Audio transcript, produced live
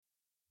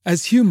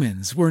As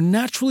humans, we're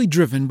naturally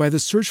driven by the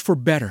search for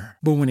better.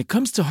 But when it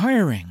comes to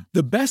hiring,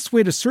 the best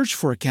way to search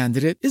for a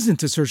candidate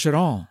isn't to search at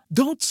all.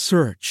 Don't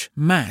search,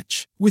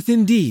 match with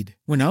Indeed.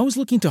 When I was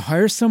looking to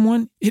hire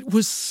someone, it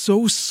was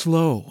so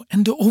slow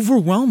and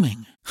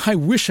overwhelming. I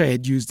wish I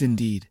had used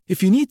Indeed.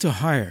 If you need to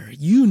hire,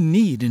 you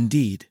need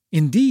Indeed.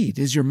 Indeed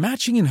is your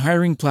matching and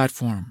hiring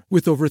platform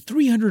with over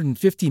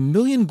 350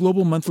 million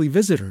global monthly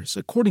visitors,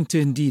 according to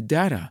Indeed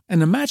data,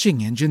 and a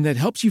matching engine that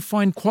helps you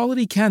find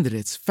quality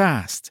candidates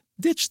fast.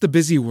 Ditch the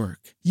busy work.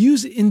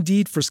 Use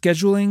Indeed for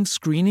scheduling,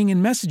 screening,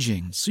 and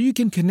messaging so you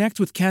can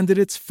connect with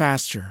candidates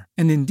faster.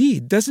 And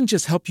Indeed doesn't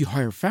just help you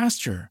hire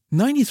faster.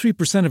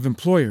 93% of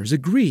employers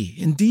agree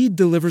Indeed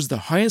delivers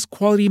the highest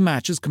quality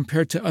matches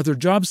compared to other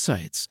job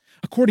sites,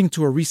 according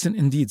to a recent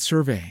Indeed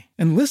survey.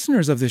 And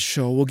listeners of this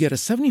show will get a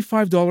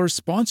 $75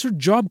 sponsored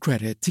job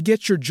credit to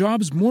get your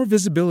jobs more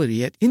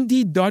visibility at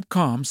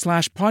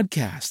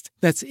Indeed.com/podcast.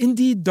 That's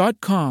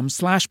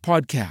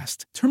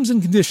Indeed.com/podcast. Terms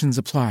and conditions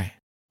apply.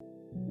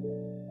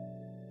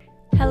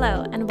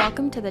 Hello, and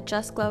welcome to the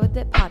Just Glow With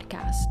It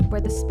podcast,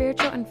 where the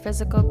spiritual and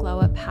physical glow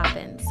up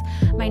happens.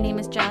 My name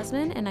is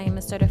Jasmine, and I am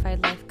a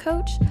certified life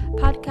coach,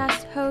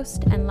 podcast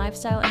host, and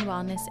lifestyle and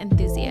wellness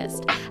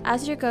enthusiast.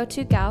 As your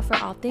go-to gal for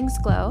all things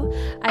glow,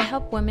 I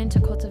help women to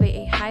cultivate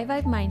a high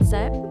vibe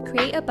mindset,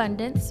 create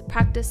abundance,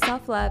 practice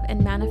self-love,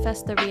 and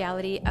manifest the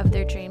reality of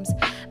their dreams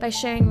by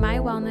sharing my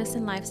wellness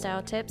and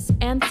lifestyle tips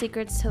and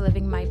secrets to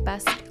living my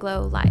best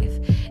glow life.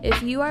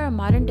 If you are a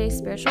modern day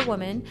spiritual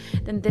woman,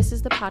 then this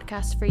is the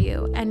podcast for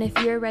you. And if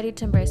you're ready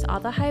to embrace all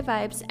the high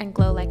vibes and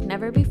glow like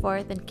never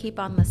before, then keep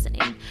on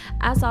listening.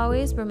 As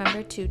always,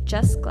 remember to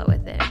just glow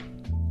with it.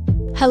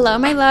 Hello,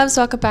 my loves.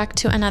 Welcome back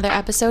to another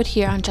episode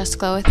here on Just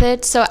Glow With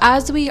It. So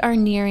as we are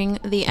nearing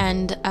the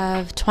end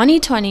of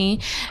 2020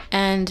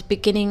 and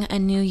beginning a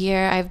new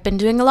year, I've been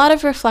doing a lot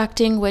of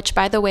reflecting, which,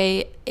 by the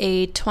way,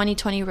 a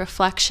 2020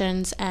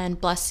 reflections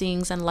and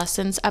blessings and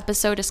lessons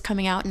episode is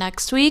coming out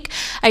next week.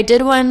 I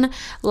did one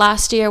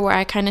last year where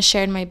I kind of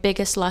shared my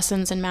biggest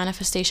lessons and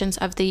manifestations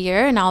of the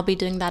year, and I'll be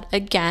doing that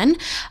again.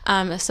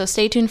 So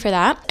stay tuned for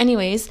that.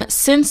 Anyways,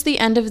 since the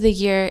end of the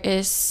year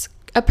is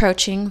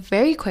approaching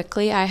very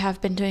quickly, I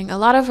have been doing a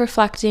lot of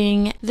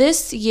reflecting.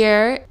 This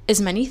year is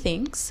many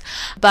things,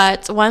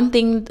 but one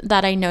thing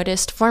that I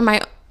noticed for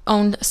my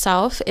own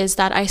self is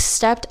that I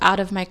stepped out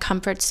of my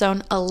comfort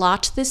zone a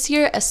lot this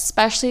year,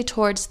 especially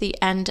towards the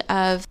end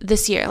of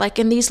this year, like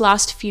in these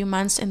last few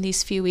months and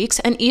these few weeks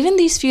and even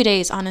these few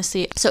days,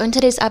 honestly. So in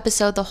today's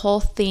episode, the whole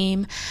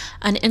theme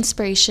and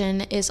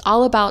inspiration is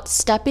all about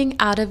stepping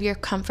out of your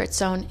comfort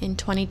zone in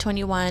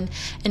 2021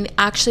 and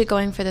actually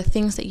going for the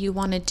things that you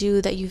want to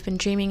do, that you've been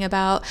dreaming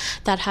about,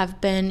 that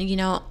have been,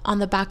 on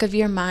the back of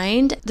your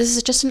mind. This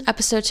is just an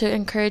episode to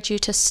encourage you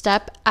to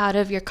step out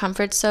of your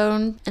comfort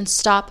zone and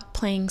stop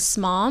playing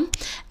small.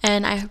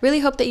 And I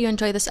really hope that you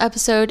enjoy this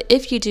episode.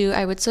 If you do,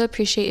 I would so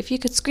appreciate if you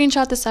could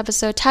screenshot this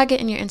episode, tag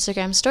it in your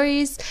Instagram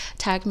stories,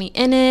 tag me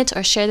in it,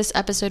 or share this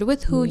episode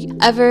with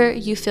whoever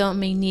you feel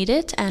may need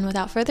it. And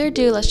without further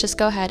ado, let's just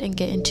go ahead and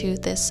get into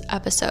this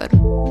episode.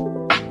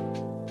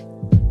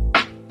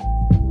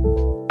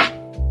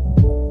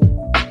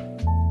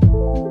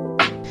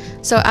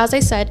 So as I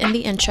said in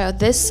the intro,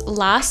 this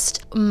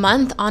last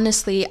month,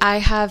 honestly, I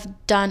have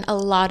done a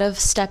lot of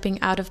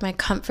stepping out of my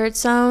comfort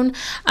zone.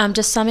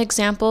 Just some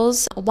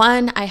examples.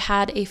 One, I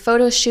had a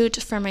photo shoot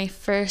for my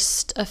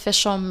first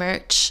official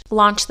merch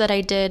launch that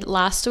I did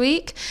last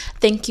week.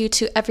 Thank you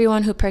to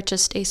everyone who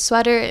purchased a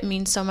sweater. It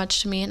means so much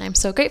to me and I'm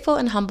so grateful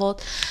and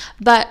humbled.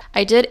 But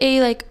I did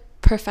a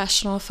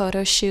professional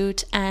photo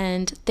shoot,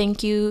 and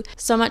thank you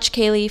so much,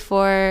 Kaylee,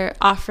 for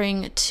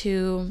offering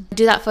to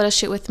do that photo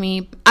shoot with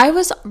me. I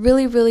was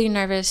really, really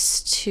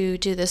nervous to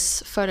do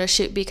this photo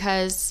shoot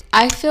because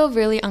I feel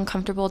really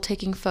uncomfortable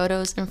taking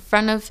photos in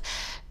front of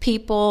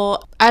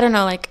people. I don't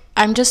know,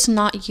 I'm just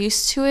not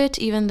used to it,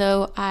 even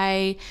though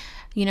I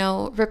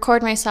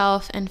record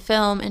myself and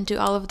film and do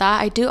all of that.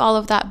 I do all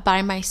of that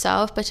by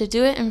myself, but to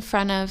do it in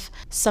front of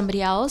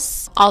somebody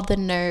else, all the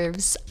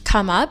nerves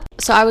come up.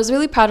 So I was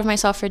really proud of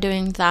myself for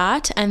doing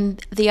that.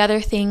 And the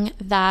other thing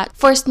that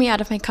forced me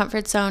out of my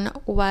comfort zone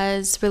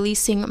was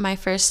releasing my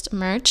first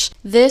merch.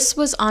 This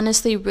was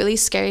honestly really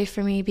scary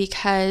for me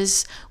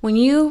because when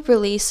you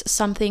release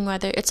something,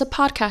 whether it's a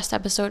podcast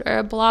episode or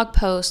a blog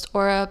post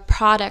or a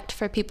product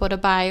for people to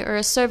buy or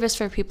a service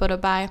for people to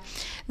buy,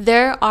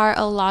 there are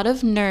a lot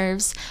of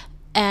nerves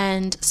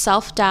and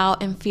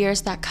self-doubt and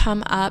fears that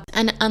come up.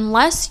 And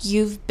unless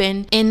you've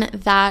been in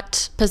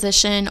that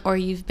position or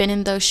you've been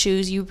in those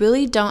shoes, you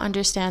really don't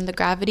understand the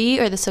gravity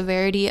or the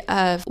severity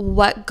of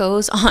what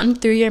goes on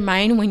through your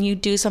mind when you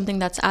do something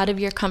that's out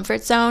of your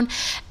comfort zone.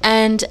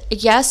 And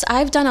yes,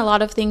 I've done a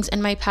lot of things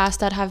in my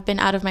past that have been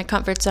out of my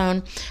comfort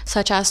zone,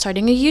 such as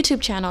starting a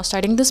YouTube channel,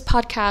 starting this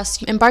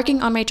podcast,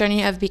 embarking on my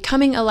journey of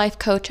becoming a life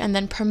coach, and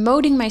then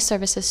promoting my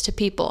services to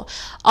people.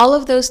 All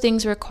of those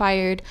things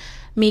required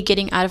me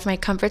getting out of my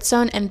comfort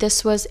zone, and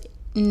this was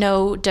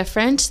no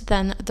different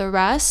than the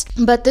rest,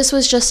 but this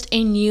was just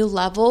a new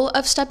level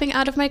of stepping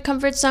out of my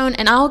comfort zone.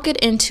 And I'll get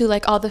into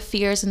like all the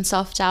fears and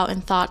self-doubt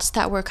and thoughts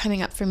that were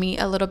coming up for me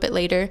a little bit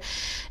later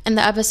in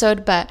the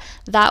episode, but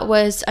that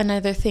was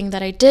another thing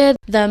that I did.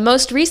 The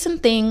most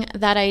recent thing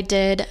that I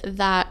did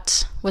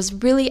that was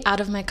really out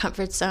of my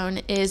comfort zone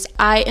is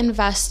I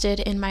invested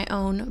in my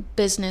own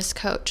business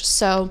coach.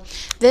 So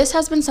this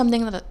has been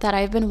something that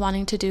I've been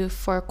wanting to do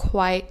for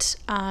quite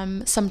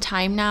some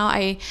time now.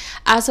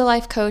 As a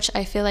life coach,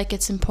 I feel like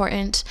it's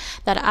important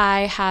that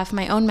I have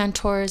my own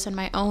mentors and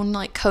my own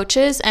like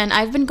coaches, and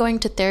I've been going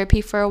to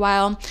therapy for a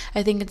while.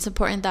 I think it's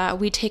important that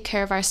we take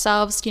care of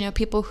ourselves. You know,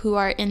 people who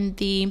are in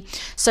the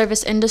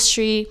service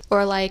industry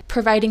or like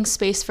providing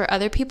space for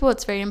other people,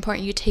 it's very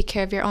important you take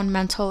care of your own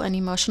mental and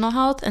emotional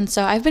health. And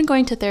so I've been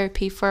going to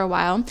therapy for a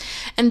while,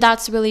 and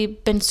that's really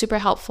been super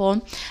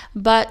helpful.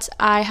 But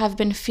I have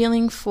been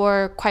feeling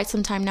for quite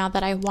some time now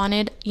that I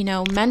wanted,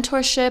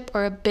 mentorship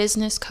or a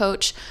business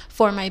coach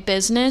for my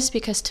business,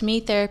 because to me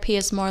therapy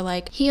is more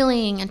like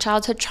healing and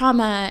childhood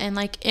trauma and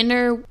like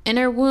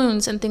inner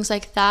wounds and things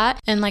like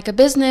that, and like a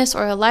business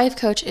or a life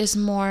coach is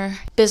more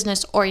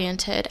business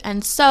oriented.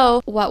 And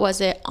so what was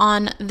it,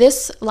 on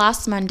this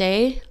last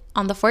Monday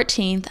on the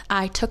 14th,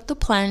 I took the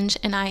plunge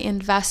and I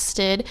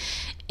invested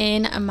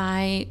in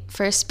my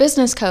first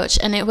business coach.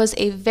 And it was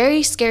a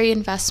very scary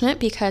investment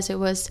because it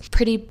was a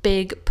pretty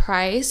big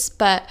price.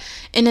 But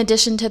in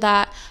addition to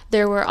that,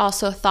 there were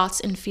also thoughts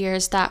and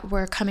fears that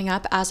were coming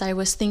up as I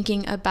was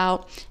thinking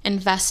about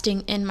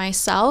investing in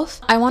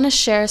myself. I want to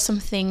share some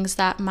things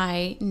that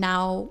my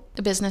now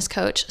business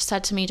coach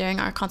said to me during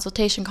our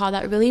consultation call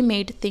that really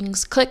made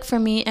things click for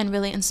me and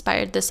really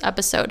inspired this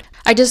episode.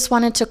 I just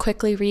wanted to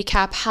quickly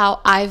recap how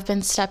I've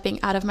been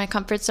stepping out of my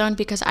comfort zone,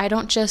 because I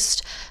don't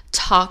just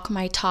talk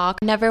my talk.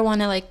 I never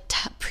want to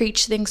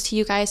preach things to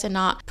you guys and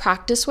not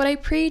practice what I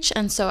preach.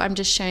 And so I'm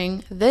just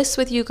sharing this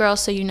with you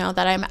girls so you know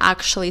that I'm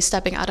actually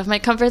stepping out of my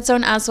comfort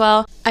zone as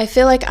well. I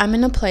feel like I'm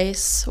in a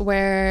place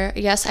where,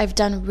 yes, I've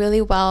done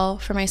really well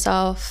for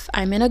myself.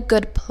 I'm in a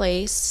good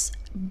place,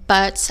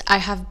 but I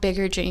have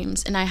bigger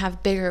dreams and I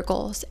have bigger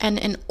goals. And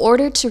in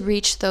order to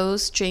reach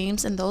those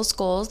dreams and those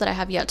goals that I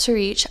have yet to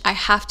reach, I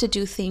have to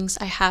do things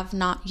I have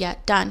not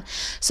yet done.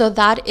 So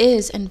that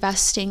is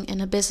investing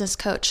in a business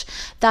coach.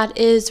 That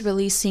is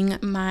releasing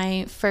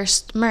my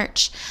first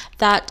merch.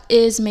 That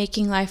is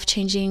making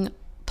life-changing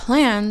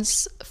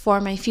plans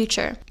for my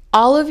future.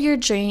 All of your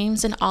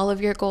dreams and all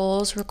of your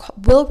goals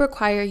will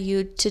require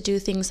you to do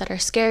things that are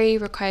scary,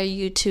 require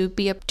you to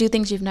do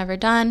things you've never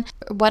done.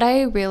 What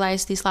I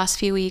realized these last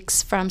few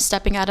weeks from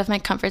stepping out of my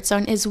comfort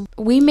zone is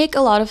we make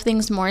a lot of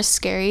things more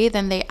scary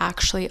than they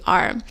actually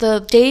are.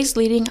 The days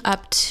leading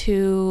up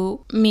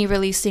to me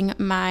releasing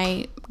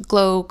my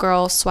Glow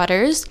Girl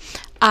sweaters,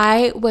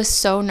 I was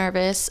so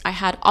nervous. I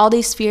had all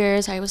these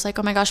fears. I was like,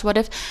 oh my gosh, what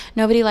if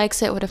nobody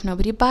likes it? What if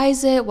nobody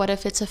buys it? What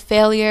if it's a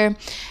failure?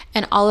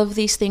 And all of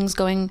these things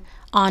going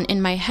on in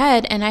my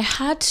head. And I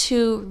had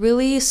to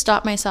really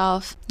stop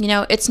myself.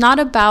 It's not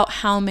about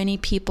how many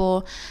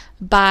people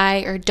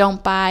buy or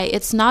don't buy.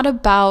 It's not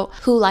about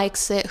who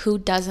likes it, who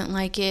doesn't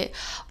like it.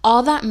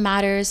 All that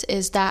matters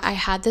is that I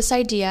had this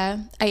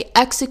idea, I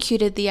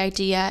executed the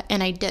idea,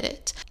 and I did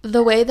it.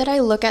 The way that I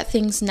look at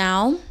things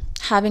now,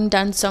 having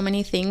done so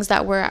many things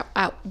that were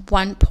at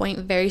one point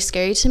very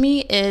scary to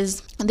me,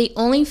 is the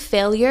only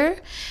failure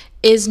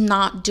is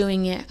not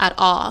doing it at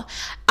all.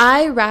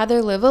 I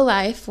rather live a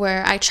life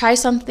where I try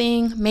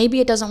something, maybe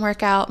it doesn't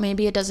work out,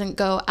 maybe it doesn't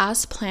go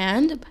as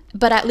planned,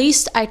 but at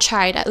least I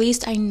tried. At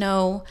least I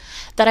know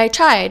that I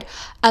tried,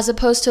 as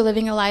opposed to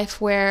living a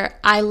life where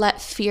I let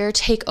fear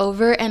take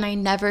over and I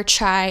never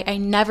try. I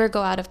never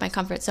go out of my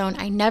comfort zone.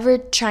 I never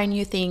try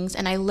new things,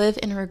 and I live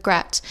in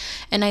regret.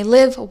 And I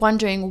live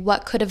wondering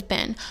what could have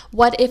been.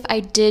 What if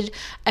I did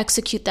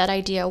execute that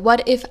idea?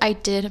 What if I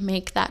did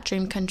make that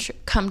dream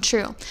come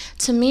true?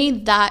 To me,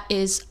 that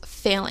is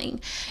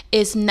failing,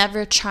 is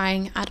never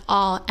trying at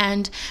all.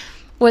 And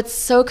what's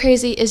so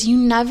crazy is you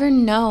never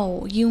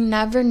know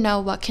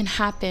what can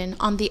happen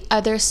on the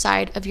other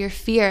side of your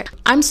fear.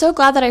 I'm so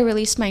glad that I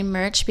released my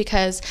merch,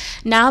 because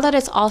now that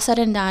it's all said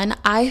and done,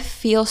 I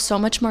feel so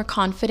much more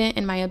confident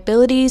in my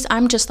abilities.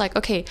 I'm just like,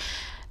 okay,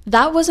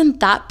 that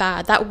wasn't that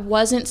bad. That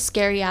wasn't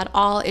scary at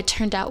all. It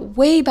turned out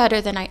way better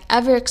than I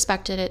ever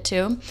expected it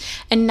to.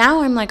 And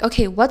now I'm like,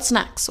 okay, what's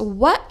next?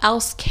 What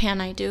else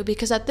can I do?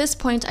 Because at this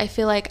point, I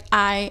feel like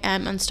I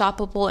am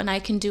unstoppable and I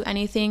can do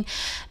anything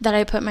that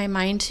I put my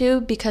mind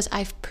to, because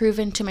I've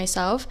proven to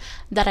myself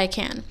that I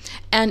can.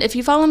 And if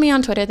you follow me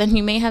on Twitter, then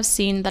you may have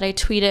seen that I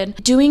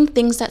tweeted, doing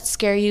things that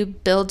scare you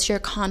builds your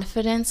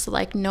confidence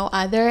like no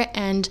other.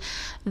 And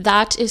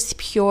that is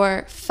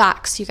pure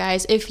facts, you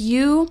guys. If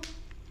you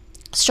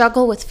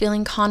struggle with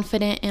feeling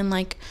confident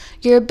in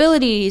your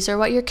abilities or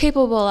what you're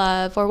capable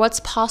of or what's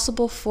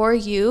possible for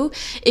you,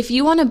 if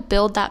you want to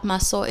build that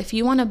muscle, if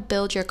you want to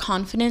build your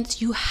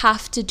confidence, you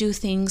have to do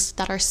things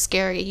that are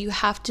scary. You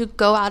have to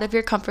go out of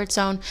your comfort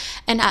zone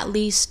and at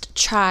least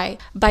try.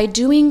 By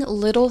doing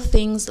little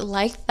things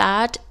like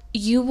that,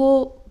 you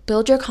will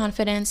build your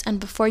confidence,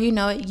 and before you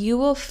know it, you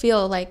will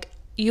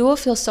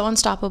feel so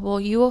unstoppable.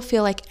 You will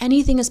feel like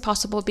anything is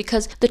possible,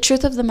 because the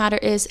truth of the matter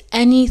is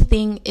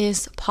anything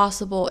is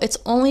possible. It's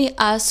only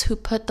us who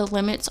put the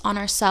limits on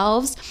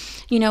ourselves,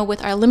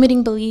 with our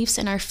limiting beliefs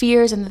and our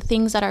fears and the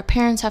things that our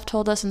parents have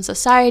told us in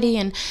society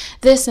and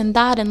this and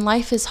that, and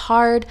life is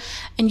hard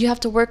and you have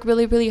to work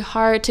really, really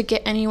hard to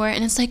get anywhere.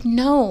 And it's like,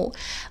 no,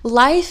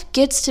 life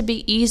gets to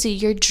be easy.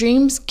 Your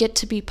dreams get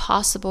to be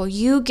possible.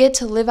 You get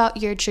to live out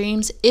your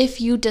dreams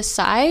if you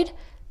decide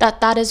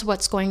that is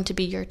what's going to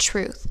be your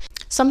truth.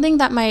 Something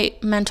that my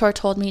mentor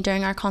told me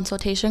during our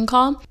consultation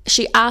call,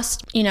 she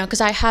asked,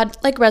 because I had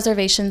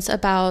reservations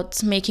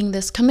about making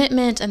this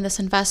commitment and this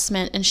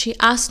investment, and she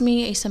asked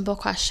me a simple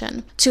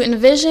question: to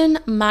envision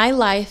my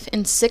life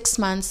in 6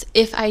 months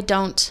if I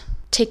don't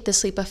take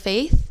this leap of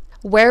faith.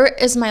 Where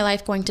is my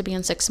life going to be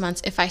in 6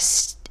 months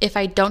if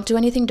I don't do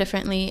anything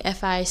differently,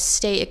 if I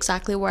stay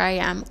exactly where I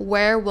am?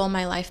 Where will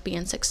my life be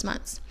in 6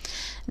 months?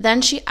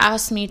 Then she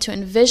asked me to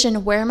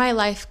envision where my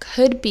life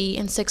could be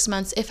in 6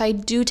 months if I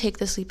do take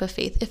this leap of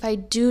faith, if I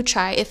do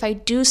try, if I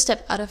do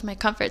step out of my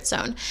comfort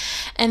zone.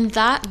 And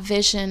that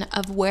vision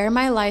of where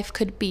my life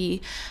could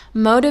be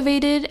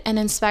motivated and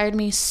inspired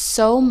me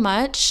so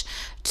much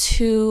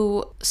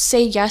to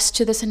say yes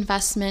to this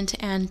investment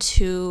and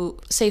to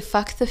say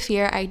fuck the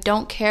fear. I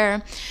don't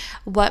care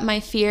what my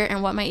fear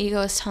and what my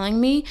ego is telling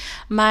me.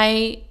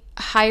 My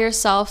higher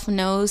self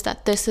knows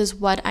that this is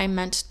what I'm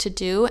meant to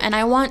do. And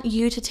I want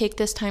you to take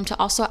this time to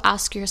also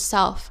ask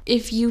yourself,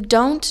 if you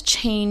don't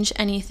change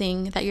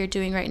anything that you're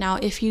doing right now,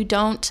 if you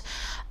don't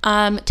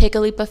take a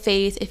leap of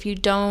faith, if you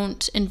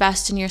don't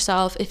invest in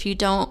yourself, if you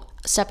don't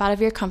step out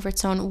of your comfort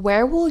zone,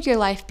 where will your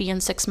life be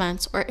in 6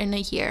 months or in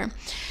a year?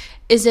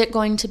 Is it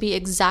going to be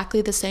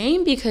exactly the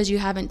same because you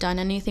haven't done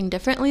anything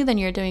differently than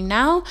you're doing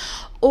now?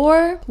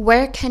 Or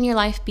where can your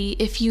life be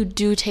if you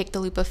do take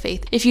the leap of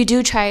faith? If you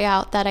do try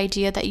out that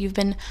idea that you've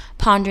been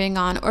pondering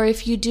on, or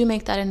if you do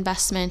make that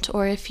investment,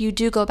 or if you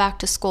do go back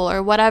to school,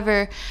 or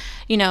whatever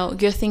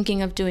you're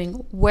thinking of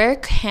doing, where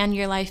can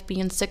your life be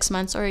in 6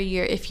 months or a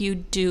year if you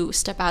do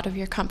step out of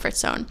your comfort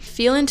zone?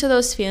 Feel into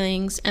those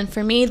feelings. And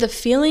for me, the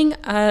feeling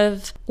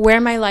of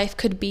where my life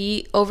could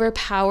be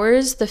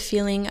overpowers the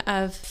feeling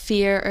of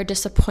fear or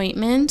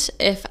disappointment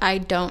if I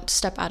don't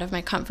step out of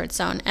my comfort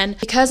zone. And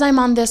because I'm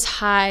on this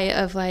high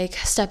of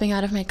stepping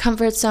out of my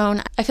comfort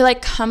zone, I feel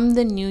like come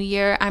the new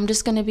year, I'm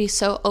just going to be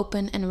so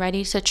open and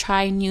ready to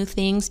try new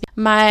things.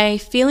 My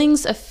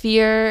feelings of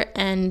fear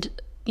and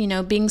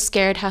being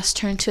scared has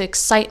turned to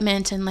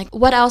excitement and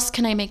what else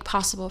can I make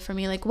possible for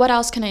me? What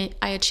else can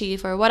I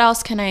achieve, or what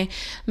else can I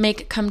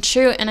make come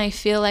true? And I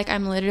feel like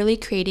I'm literally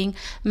creating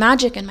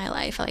magic in my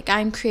life.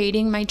 I'm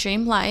creating my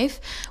dream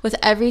life with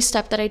every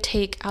step that I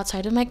take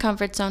outside of my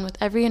comfort zone, with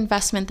every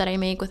investment that I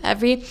make, with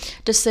every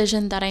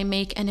decision that I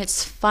make. And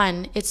it's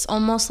fun. It's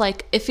almost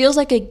it feels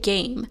like a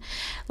game.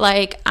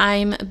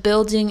 I'm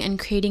building and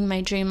creating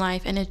my dream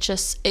life, and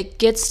it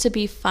gets to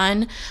be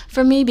fun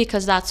for me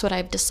because that's what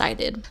I've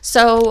decided.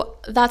 So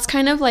that's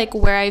kind of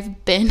where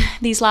I've been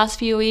these last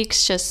few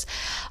weeks, just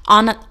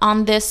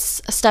on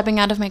this stepping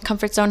out of my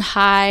comfort zone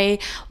high,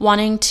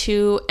 wanting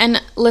to,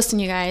 and listen,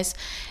 you guys,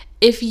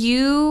 if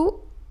you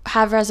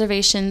have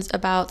reservations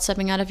about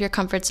stepping out of your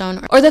comfort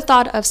zone, or the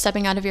thought of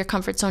stepping out of your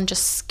comfort zone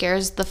just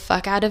scares the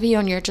fuck out of you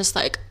and you're just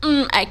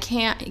I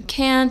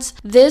can't.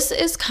 This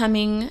is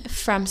coming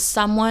from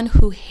someone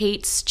who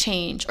hates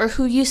change, or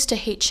who used to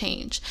hate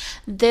change.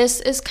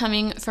 This is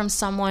coming from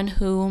someone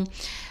who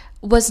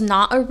was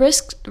not a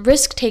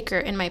risk taker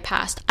in my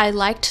past. I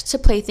liked to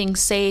play things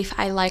safe.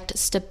 I liked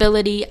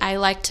stability. I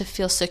liked to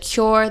feel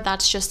secure.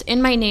 That's just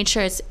in my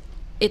nature.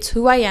 It's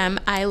who I am.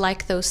 I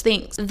like those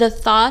things. The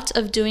thought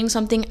of doing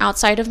something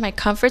outside of my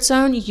comfort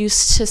zone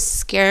used to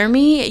scare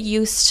me.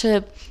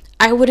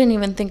 I wouldn't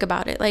even think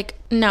about it.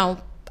 No,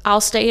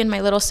 I'll stay in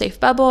my little safe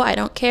bubble. I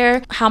don't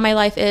care how my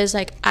life is.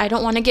 I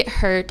don't want to get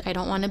hurt. I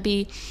don't want to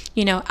be,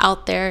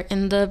 out there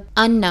in the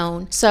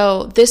unknown.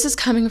 So this is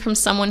coming from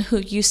someone who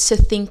used to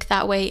think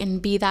that way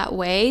and be that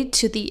way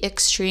to the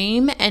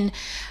extreme. And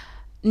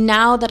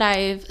now that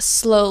I've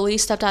slowly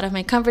stepped out of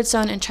my comfort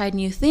zone and tried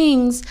new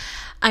things,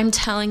 I'm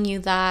telling you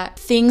that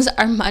things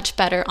are much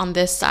better on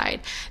this side.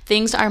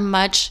 Things are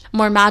much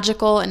more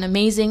magical and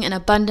amazing and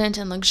abundant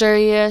and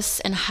luxurious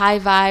and high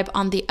vibe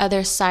on the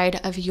other side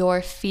of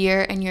your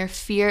fear, and your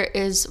fear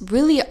is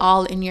really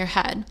all in your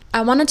head.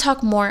 I want to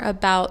talk more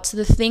about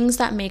the things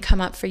that may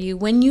come up for you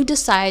when you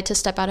decide to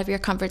step out of your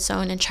comfort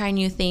zone and try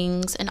new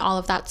things and all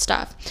of that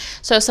stuff.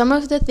 So some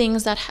of the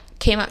things that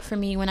came up for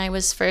me when I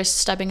was first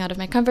stepping out of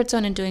my comfort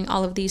zone and doing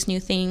all of these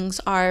new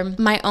things are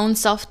my own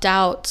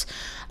self-doubt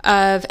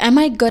of, am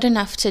I good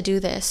enough to do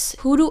this?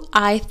 Who do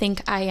I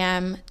think I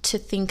am to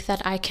think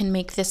that I can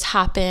make this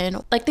happen?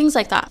 Things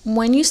like that.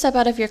 When you step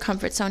out of your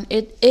comfort zone,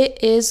 it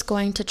is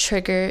going to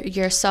trigger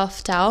your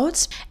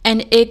self-doubt,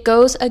 and it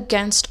goes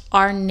against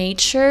our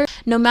nature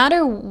no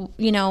matter,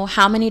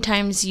 how many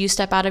times you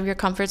step out of your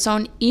comfort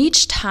zone,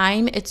 each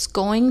time it's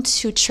going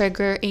to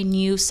trigger a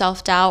new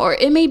self-doubt, or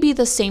it may be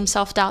the same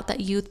self-doubt that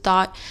you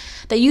thought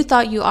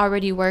you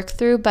already worked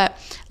through. But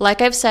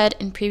like I've said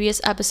in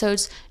previous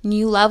episodes,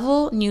 new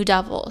level, new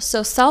devil.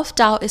 So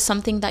self-doubt is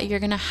something that you're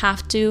going to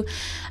have to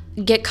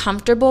get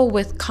comfortable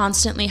with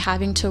constantly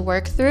having to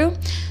work through.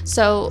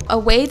 So a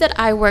way that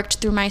I worked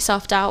through my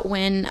self-doubt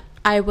when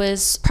I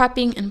was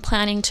prepping and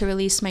planning to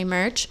release my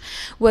merch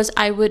was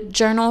I would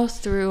journal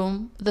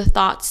through the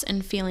thoughts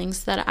and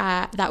feelings that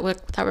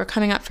were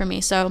coming up for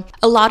me. So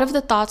a lot of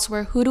the thoughts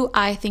were, who do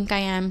I think I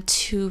am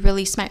to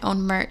release my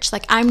own merch?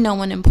 Like, I'm no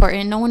one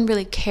important. No one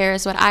really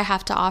cares what I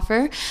have to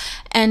offer.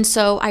 And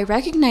so I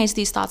recognized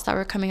these thoughts that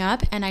were coming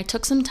up, and I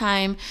took some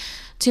time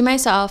to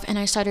myself and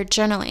I started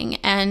journaling.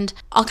 And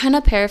I'll kind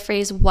of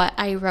paraphrase what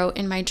I wrote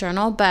in my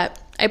journal, but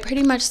I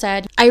pretty much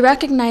said, I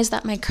recognize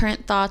that my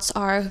current thoughts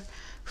are,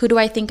 who do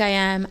I think I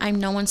am? I'm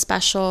no one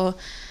special,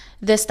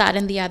 this, that,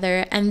 and the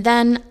other. And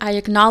then I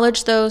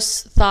acknowledged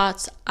those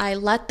thoughts. I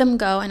let them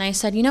go. And I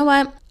said, you know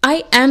what?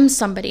 I am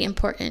somebody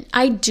important.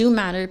 I do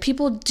matter.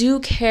 People do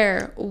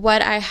care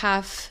what I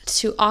have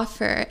to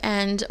offer.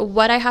 And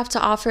what I have to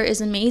offer is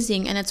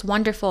amazing, and it's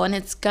wonderful, and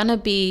it's gonna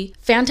be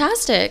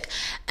fantastic.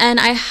 And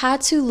I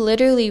had to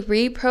literally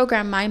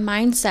reprogram my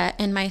mindset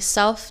and my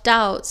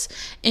self-doubts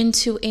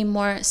into a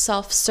more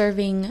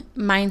self-serving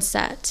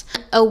mindset.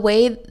 A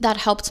way that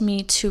helped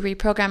me to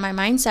reprogram my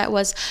mindset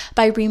was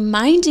by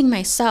reminding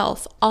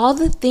myself all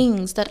the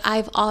things that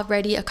I've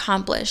already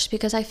accomplished.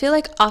 Because I feel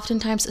like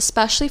oftentimes,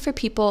 especially for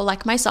people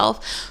like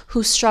myself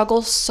who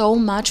struggle so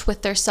much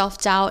with their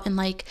self-doubt and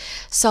like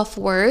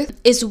self-worth,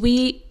 is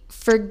we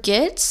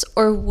forget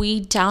or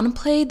we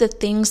downplay the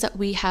things that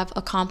we have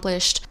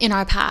accomplished in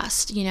our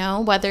past,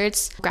 whether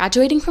it's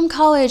graduating from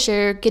college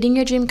or getting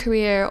your dream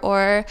career,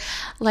 or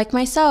like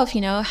myself,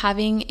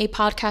 having a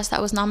podcast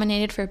that was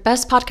nominated for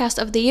Best Podcast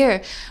of the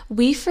Year.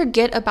 We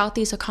forget about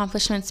these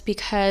accomplishments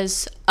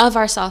because of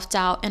our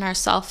self-doubt and our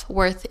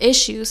self-worth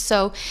issues.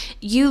 So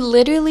you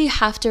literally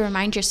have to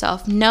remind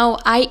yourself, no,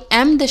 I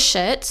am the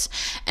shit,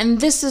 and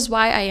this is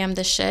why I am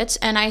the shit,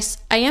 and I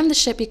am the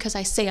shit because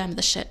I say I'm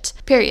the shit,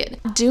 period.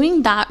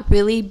 Doing that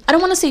really, I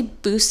don't want to say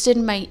boosted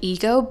my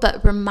ego,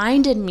 but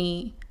reminded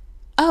me,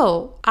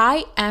 oh,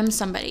 I am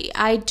somebody.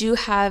 I do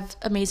have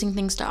amazing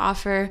things to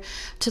offer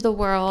to the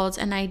world,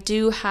 and I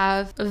do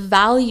have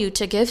value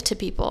to give to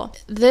people.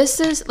 This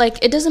is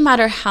like, it doesn't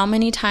matter how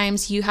many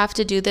times you have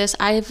to do this.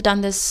 I've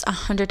done this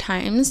 100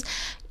 times.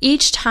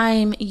 Each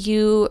time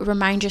you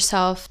remind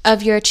yourself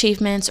of your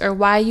achievements or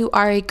why you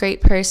are a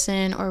great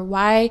person or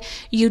why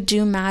you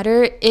do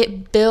matter,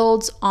 it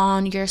builds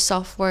on your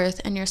self-worth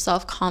and your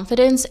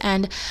self-confidence.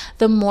 And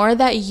the more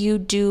that you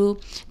do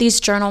these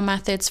journal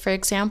methods, for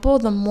example,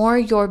 the more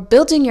you're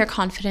building your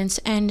confidence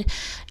and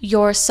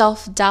your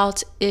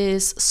self-doubt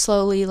is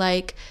slowly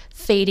like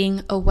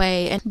fading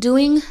away. And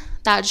doing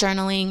that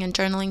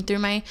journaling through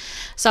my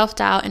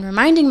self-doubt and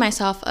reminding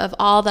myself of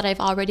all that I've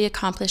already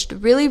accomplished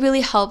really,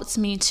 really helps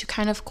me to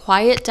kind of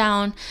quiet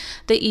down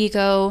the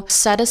ego,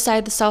 set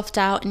aside the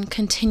self-doubt, and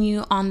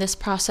continue on this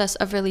process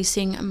of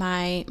releasing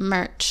my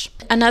merch.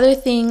 Another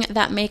thing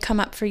that may come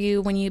up for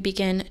you when you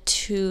begin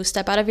to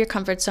step out of your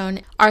comfort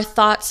zone are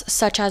thoughts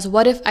such as,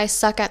 what if I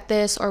suck at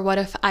this, or what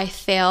if I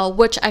fail,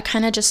 which I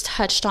kind of just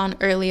touched on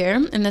earlier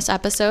in this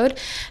episode,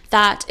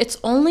 that it's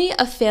only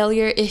a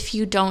failure if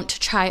you don't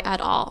try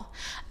at all.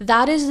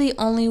 That is the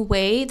only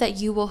way that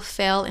you will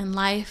fail in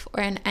life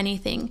or in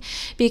anything.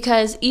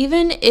 Because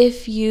even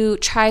if you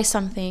try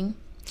something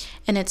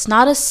and it's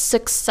not a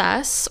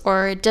success,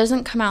 or it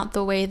doesn't come out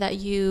the way that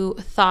you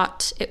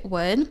thought it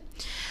would,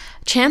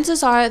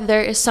 chances are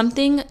there is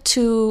something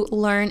to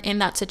learn in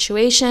that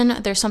situation.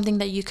 There's something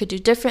that you could do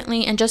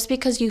differently. And just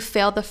because you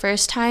failed the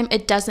first time,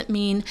 it doesn't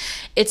mean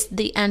it's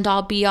the end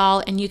all be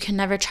all and you can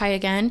never try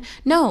again.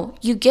 No,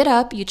 you get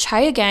up, you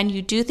try again,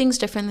 you do things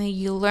differently,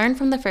 you learn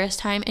from the first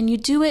time, and you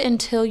do it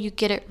until you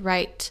get it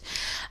right.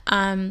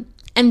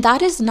 And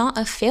that is not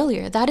a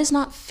failure. That is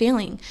not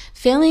failing.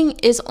 Failing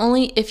is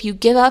only if you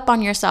give up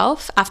on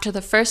yourself after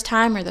the first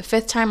time or the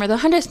 5th time or the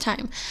 100th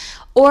time,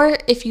 or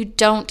if you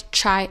don't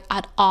try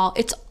at all.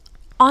 It's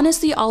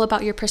honestly all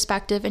about your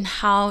perspective and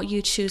how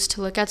you choose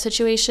to look at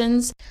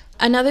situations.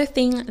 Another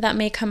thing that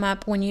may come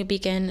up when you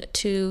begin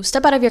to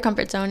step out of your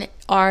comfort zone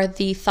are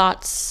the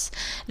thoughts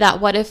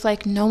that, what if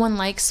like no one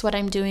likes what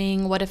I'm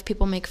doing? What if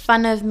people make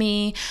fun of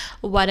me?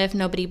 What if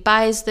nobody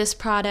buys this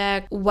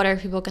product? What are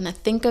people gonna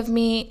think of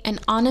me?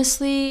 And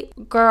honestly,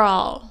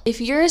 girl,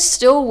 if you're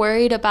still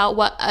worried about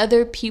what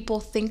other people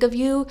think of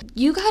you,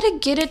 you gotta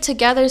get it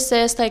together,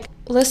 sis. Like,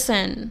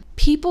 listen,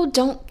 people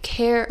don't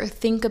care or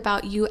think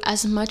about you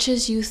as much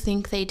as you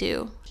think they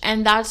do.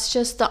 And that's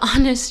just the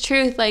honest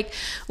truth. Like,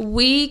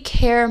 we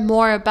care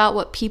more about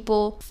what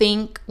people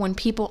think when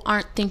people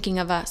aren't thinking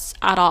of us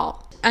at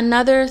all.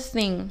 Another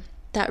thing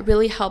that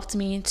really helped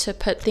me to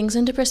put things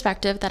into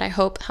perspective that I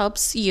hope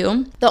helps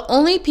you. The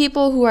only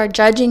people who are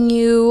judging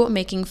you,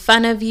 making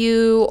fun of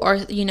you, or,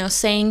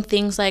 saying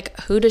things like,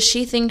 who does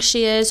she think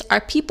she is, are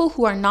people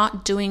who are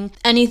not doing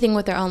anything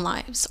with their own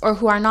lives or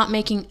who are not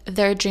making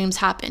their dreams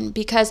happen.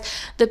 Because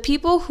the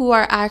people who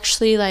are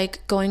actually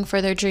like going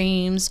for their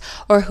dreams,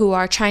 or who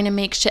are trying to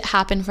make shit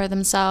happen for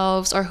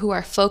themselves, or who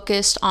are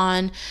focused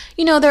on,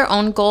 their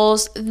own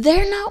goals,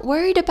 they're not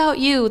worried about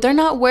you. They're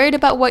not worried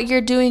about what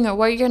you're doing or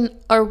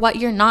what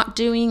you're not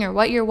doing, or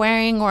what you're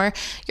wearing, or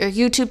your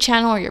YouTube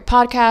channel, or your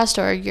podcast,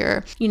 or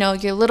your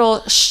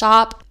little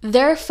shop.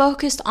 They're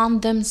focused on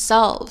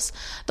themselves.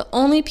 The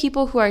only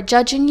people who are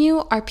judging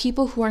you are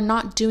people who are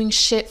not doing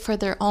shit for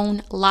their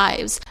own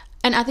lives.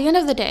 And at the end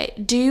of the day,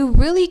 do you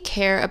really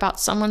care about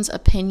someone's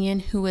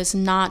opinion who is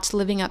not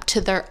living up to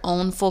their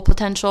own full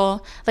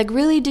potential? Like,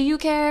 really, do you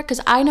care?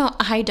 Because I know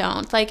I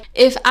don't. Like,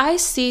 if I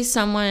see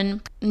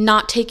someone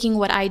not taking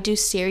what I do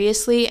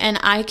seriously, and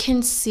I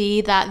can see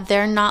that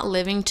they're not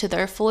living to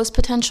their fullest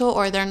potential,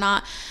 or they're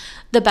not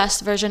the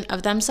best version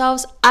of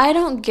themselves, I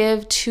don't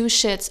give two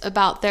shits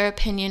about their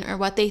opinion or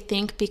what they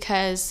think,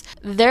 because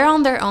they're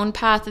on their own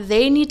path.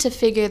 They need to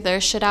figure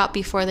their shit out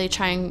before they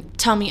try and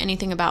tell me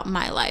anything about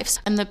my life.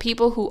 And the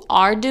people who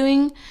are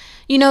doing,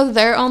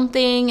 their own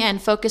thing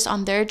and focus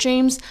on their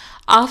dreams,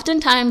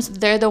 oftentimes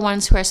they're the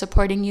ones who are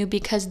supporting you,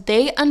 because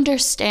they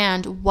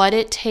understand what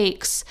it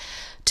takes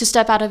to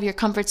step out of your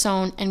comfort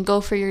zone and go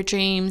for your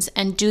dreams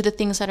and do the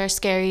things that are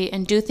scary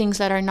and do things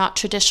that are not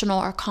traditional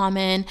or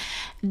common.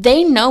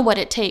 They know what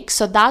it takes.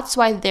 So that's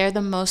why they're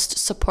the most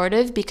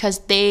supportive, because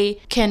they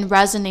can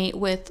resonate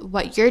with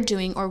what you're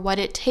doing or what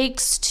it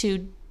takes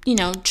to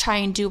try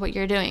and do what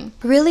you're doing.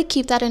 Really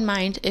keep that in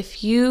mind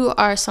if you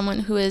are someone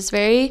who is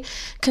very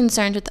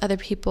concerned with other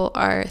people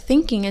are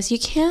thinking, is you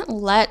can't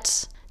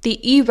let the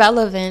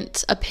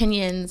irrelevant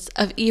opinions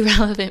of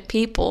irrelevant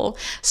people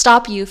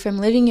stop you from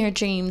living your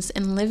dreams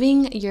and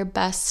living your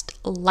best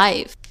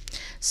life.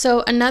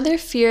 So another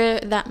fear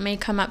that may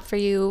come up for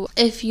you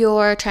if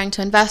you're trying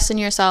to invest in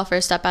yourself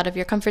or step out of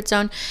your comfort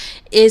zone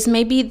is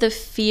maybe the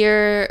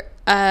fear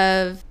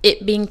of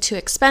it being too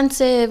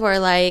expensive, or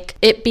like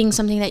it being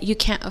something that you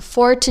can't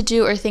afford to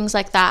do, or things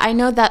like that. I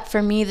know that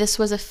for me, this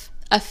was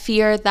a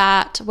fear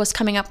that was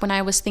coming up when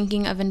I was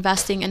thinking of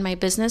investing in my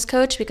business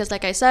coach, because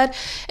like I said,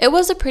 it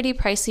was a pretty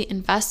pricey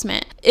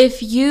investment.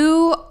 If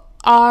you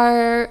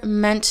are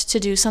meant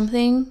to do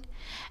something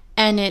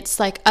and it's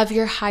like of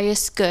your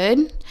highest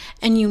good,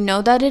 and you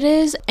know that it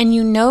is, and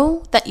you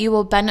know that you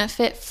will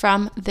benefit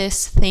from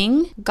this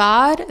thing,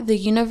 God, the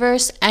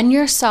universe, and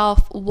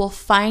yourself will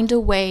find a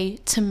way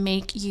to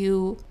make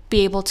you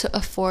be able to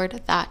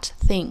afford that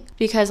thing.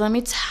 Because let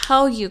me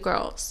tell you,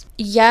 girls,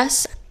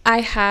 yes,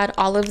 I had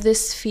all of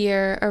this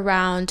fear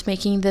around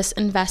making this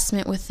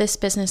investment with this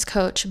business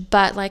coach,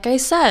 but like I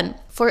said,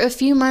 for a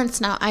few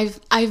months now,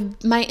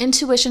 my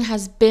intuition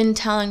has been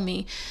telling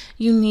me,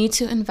 you need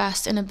to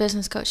invest in a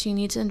business coach. You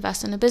need to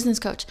invest in a business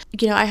coach.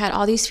 I had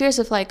all these fears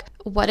of like,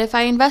 what if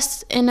I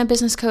invest in a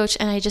business coach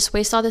and I just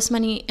waste all this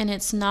money and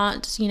it's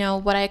not,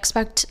 what I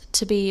expect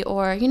to be,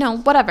 or,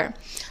 whatever.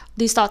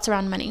 These thoughts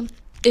around money.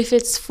 If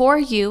it's for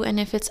you and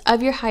if it's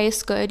of your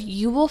highest good,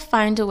 you will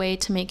find a way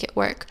to make it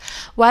work.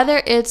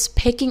 Whether it's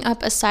picking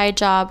up a side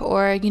job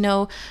or,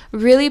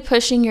 really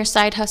pushing your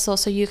side hustle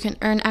so you can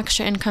earn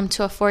extra income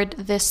to afford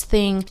this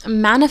thing,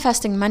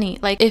 manifesting money.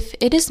 Like, if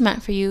it is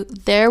meant for you,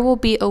 there will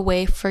be a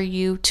way for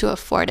you to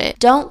afford it.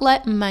 Don't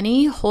let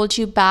money hold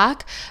you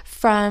back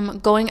from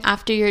going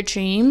after your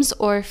dreams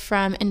or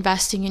from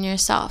investing in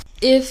yourself.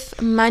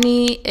 If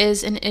money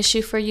is an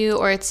issue for you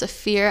or it's a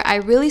fear, I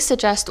really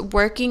suggest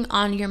working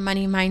on your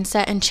money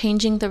mindset and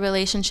changing the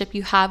relationship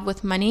you have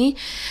with money,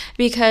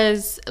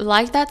 because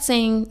like that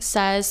saying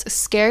says,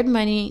 scared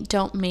money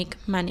don't make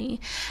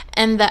money.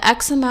 And the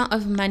X amount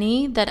of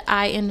money that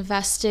I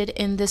invested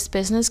in this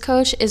business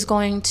coach is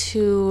going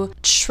to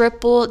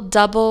triple,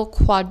 double,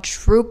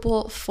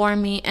 quadruple for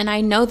me. And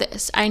I know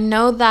this. I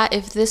know that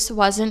if this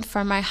wasn't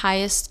for my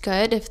highest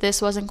good, if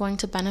this wasn't going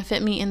to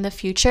benefit me in the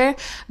future,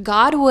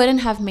 God wouldn't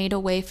have made a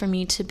way for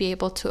me to be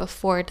able to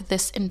afford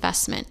this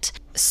investment.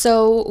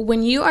 So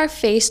when you are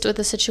faced with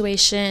a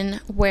situation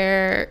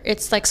where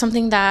it's like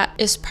something that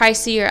is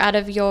pricey or out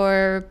of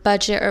your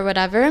budget or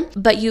whatever,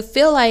 but you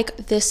feel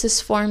like this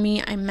is for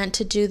me, I'm meant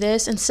to do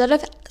this, instead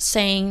of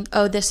saying,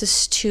 oh, this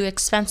is too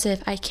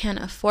expensive, I can't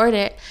afford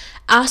it,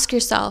 ask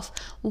yourself,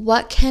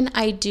 what can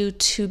I do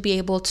to be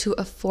able to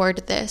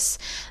afford this?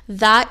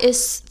 That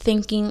is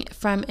thinking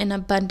from an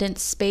abundant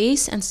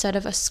space instead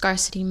of a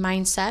scarcity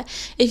mindset.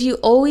 If you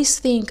always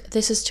think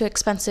this is too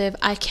expensive,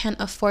 I can't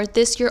afford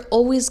this, you're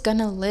always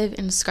gonna live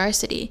in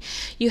scarcity.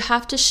 You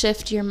have to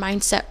shift your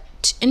mindset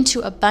into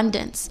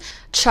abundance.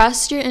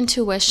 Trust your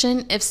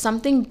intuition. If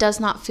something does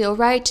not feel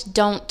right,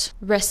 don't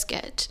risk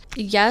it.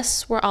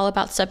 Yes, we're all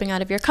about stepping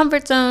out of your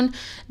comfort zone,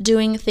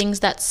 doing things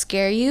that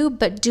scare you,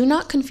 but do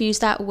not confuse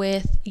that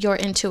with your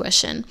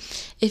intuition.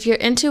 If your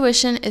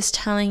intuition is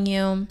telling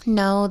you,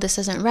 no, this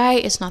isn't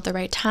right, it's not the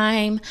right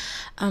time,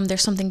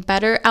 there's something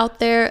better out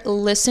there,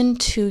 listen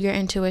to your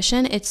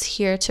intuition. It's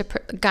here to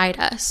guide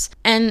us.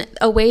 And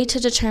a way to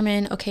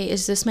determine, okay,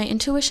 is this my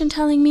intuition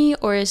telling me,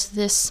 or is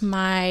this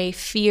my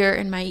fear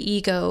and my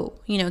ego,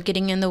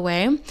 getting in the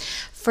way?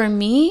 For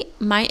me,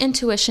 my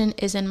intuition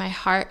is in my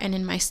heart and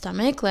in my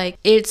stomach. Like,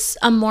 it's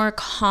a more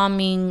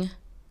calming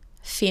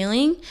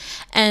feeling.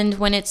 And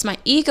when it's my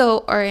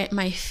ego or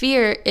my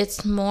fear,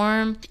 it's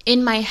more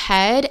in my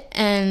head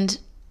and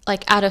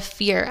like out of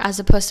fear, as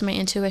opposed to my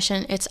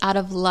intuition, it's out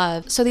of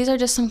love. So these are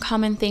just some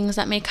common things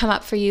that may come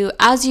up for you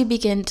as you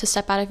begin to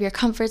step out of your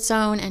comfort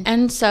zone.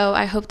 And so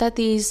I hope that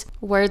these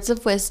words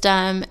of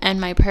wisdom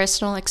and my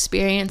personal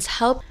experience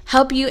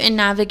help you in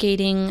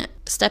navigating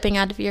stepping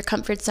out of your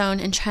comfort zone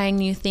and trying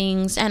new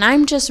things. And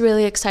I'm just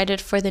really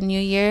excited for the new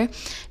year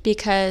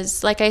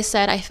because, like I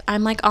said,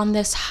 I'm like on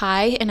this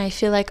high, and I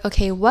feel like,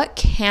 okay, what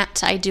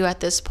can't I do at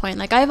this point?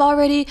 Like, I've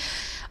already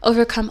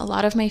overcome a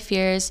lot of my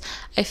fears.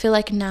 I feel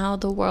like now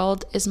the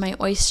world is my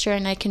oyster,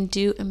 and I can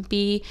do and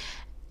be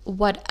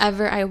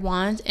whatever I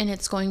want, and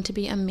it's going to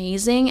be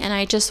amazing. And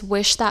I just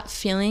wish that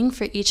feeling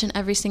for each and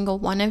every single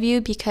one of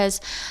you, because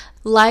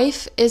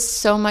life is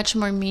so much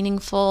more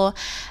meaningful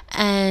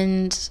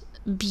and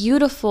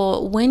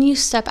beautiful when you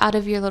step out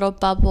of your little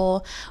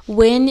bubble,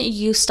 when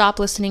you stop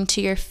listening to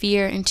your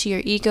fear and to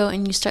your ego,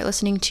 and you start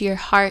listening to your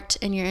heart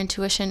and your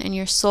intuition and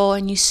your soul,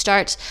 and you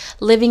start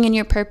living in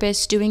your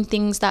purpose, doing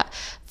things that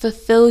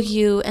fulfill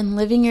you and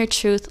living your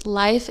truth.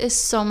 Life is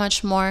so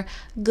much more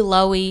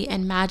glowy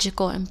and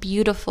magical and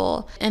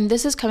beautiful. And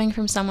this is coming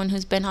from someone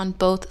who's been on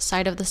both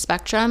sides of the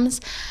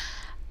spectrums.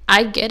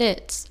 I get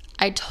it.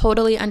 I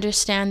totally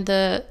understand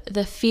the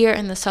fear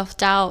and the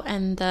self-doubt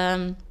and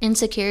the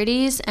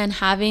insecurities, and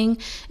having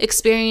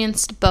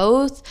experienced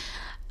both,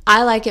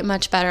 I like it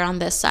much better on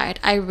this side.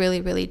 I really,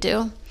 really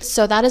do.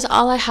 So that is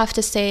all I have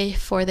to say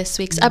for this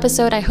week's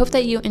episode. I hope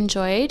that you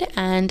enjoyed.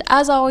 And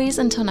as always,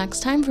 until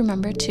next time,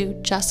 remember to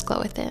just glow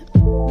with it.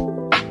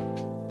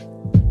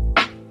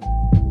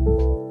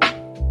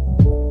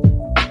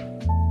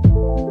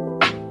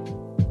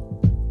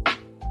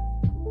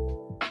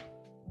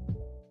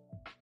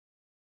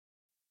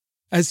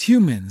 As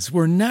humans,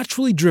 we're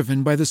naturally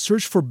driven by the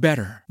search for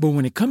better. But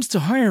when it comes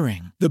to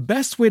hiring, the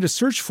best way to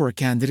search for a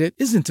candidate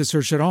isn't to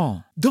search at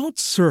all. Don't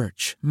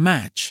search,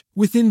 match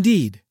with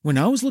Indeed. When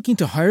I was looking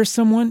to hire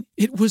someone,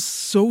 it was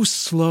so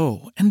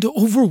slow and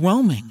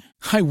overwhelming.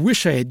 I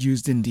wish I had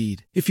used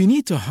Indeed. If you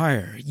need to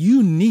hire,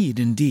 you need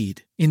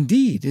Indeed.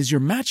 Indeed is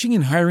your matching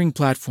and hiring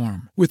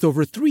platform with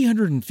over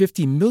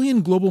 350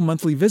 million global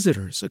monthly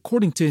visitors,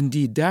 according to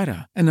Indeed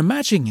data, and a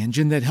matching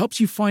engine that helps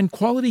you find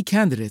quality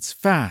candidates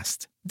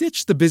fast.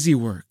 Ditch the busy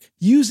work.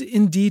 Use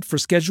Indeed for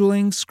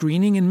scheduling,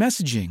 screening, and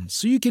messaging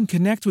so you can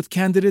connect with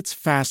candidates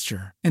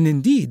faster. And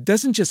Indeed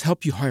doesn't just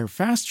help you hire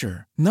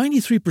faster.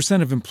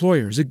 93% of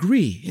employers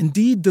agree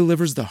Indeed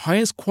delivers the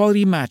highest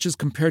quality matches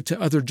compared to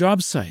other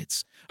job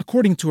sites,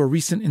 according to a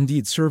recent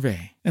Indeed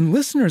survey. And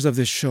listeners of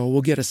this show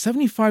will get a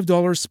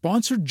 $75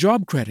 sponsored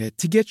job credit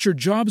to get your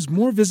jobs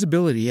more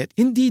visibility at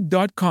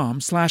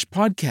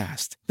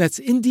Indeed.com/podcast. That's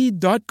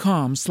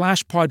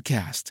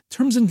Indeed.com/podcast.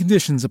 Terms and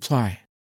conditions apply.